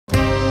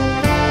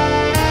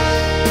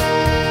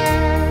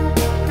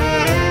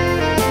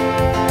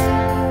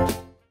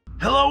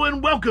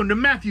Welcome to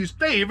Matthew's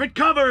Favorite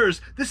Covers!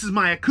 This is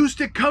my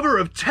acoustic cover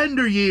of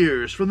Tender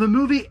Years from the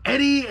movie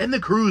Eddie and the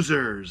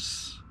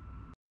Cruisers.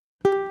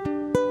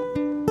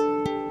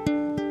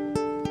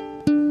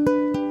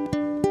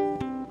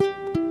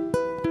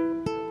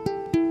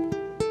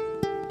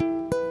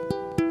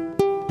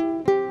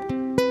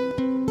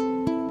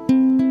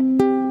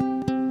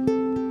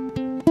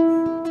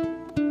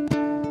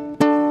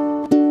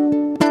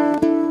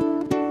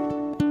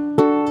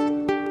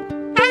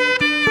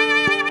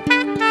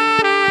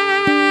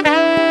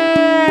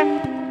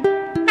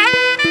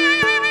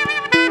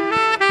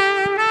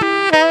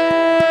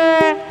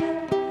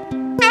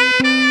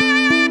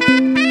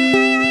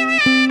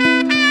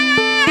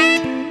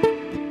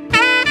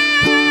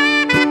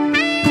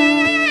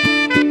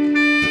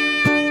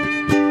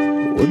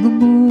 When the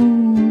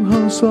moon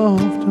hung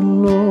soft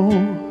and low,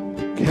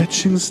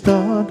 catching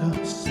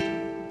stardust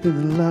in the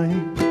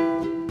light,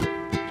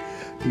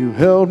 you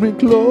held me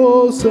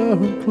closer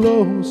and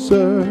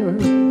closer.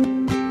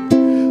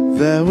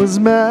 There was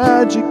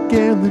magic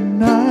in the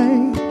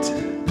night,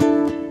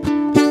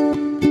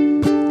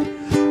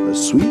 a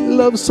sweet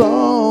love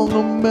song,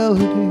 a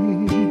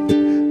melody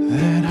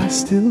that I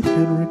still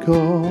can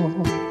recall.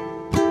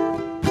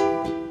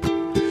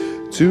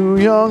 Two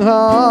young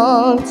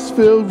hearts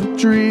filled with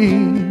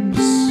dreams,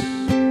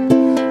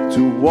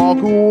 to walk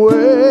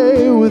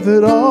away with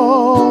it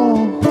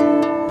all.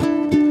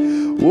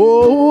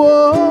 Whoa,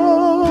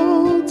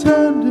 whoa,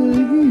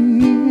 tender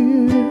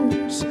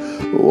years,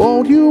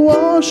 won't you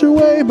wash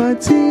away my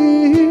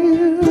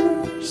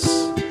tears?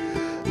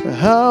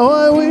 How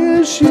I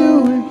wish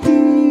you were here.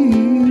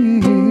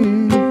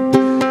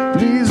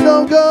 Please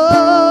don't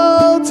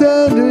go,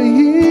 tender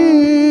years.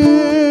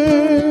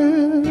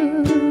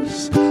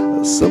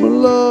 Summer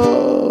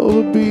love,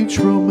 a beach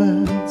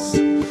romance,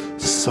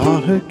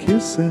 sought her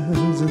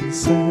kisses in the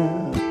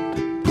sand.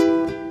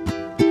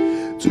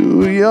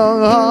 Two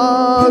young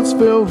hearts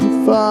filled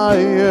with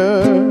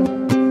fire,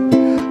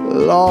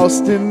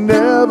 lost in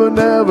Never,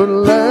 Never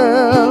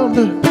Land.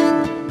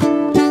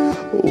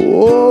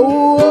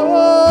 Oh,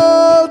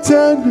 oh,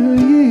 tender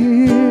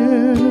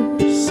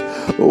years,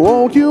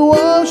 won't you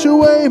wash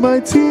away my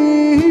tears?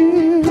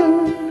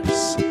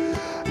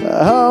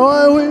 How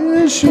I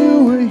wish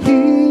you were here.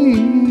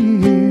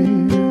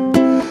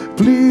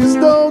 Please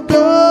don't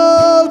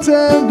go,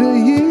 tender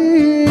years.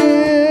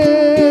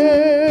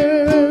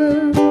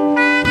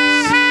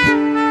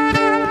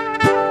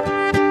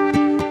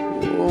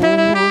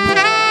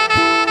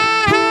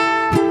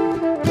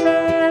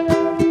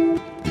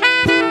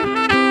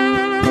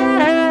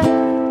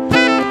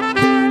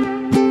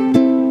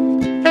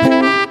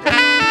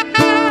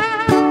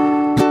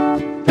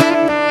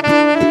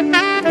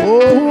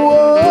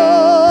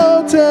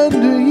 Oh,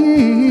 tender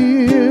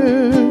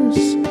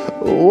years,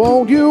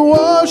 won't you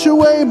wash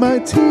away my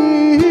tears?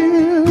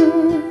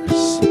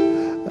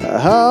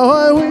 How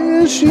I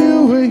wish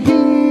you were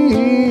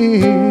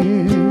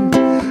here.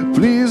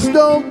 Please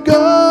don't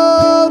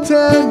go,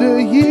 tender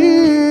years.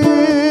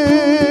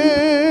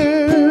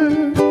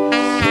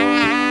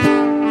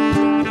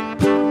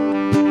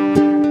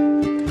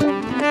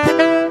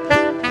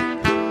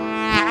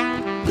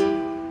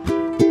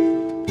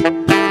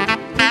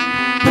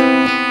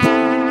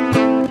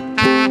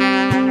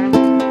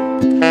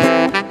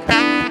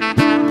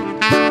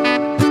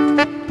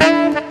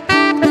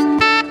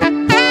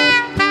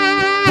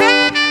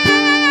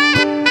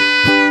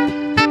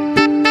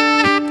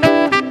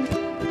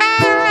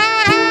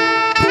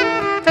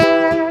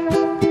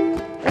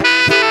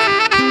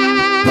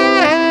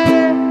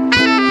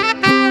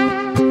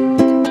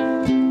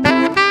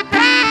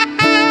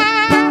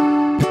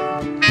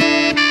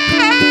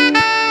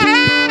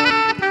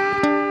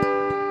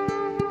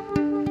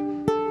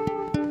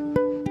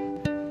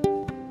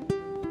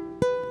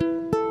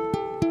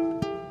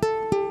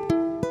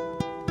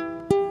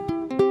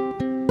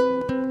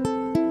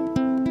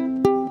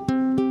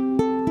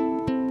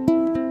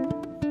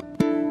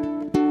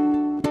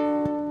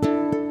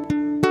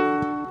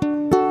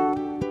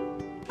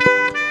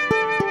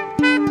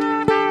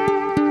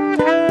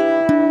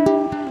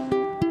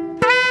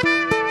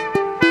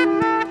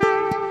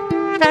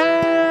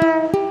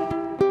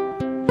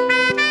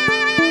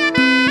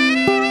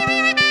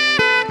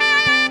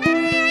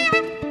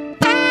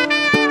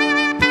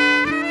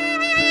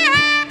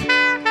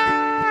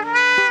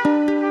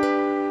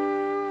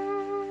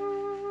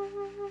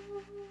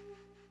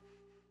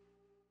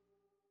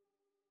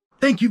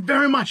 Thank you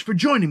very much for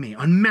joining me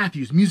on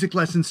Matthew's Music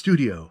Lesson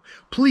Studio.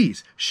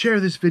 Please share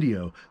this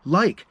video,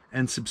 like,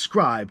 and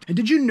subscribe. And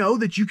did you know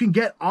that you can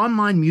get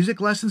online music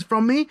lessons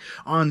from me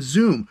on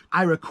Zoom?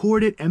 I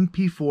record it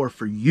MP4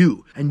 for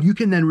you, and you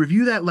can then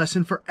review that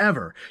lesson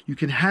forever. You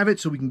can have it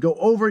so we can go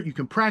over it, you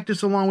can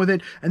practice along with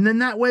it, and then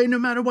that way, no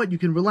matter what, you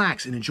can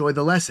relax and enjoy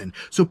the lesson.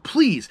 So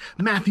please,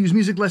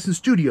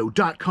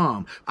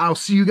 MatthewsMusicLessonStudio.com. I'll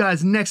see you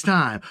guys next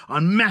time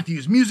on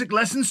Matthew's Music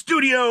Lesson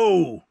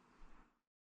Studio.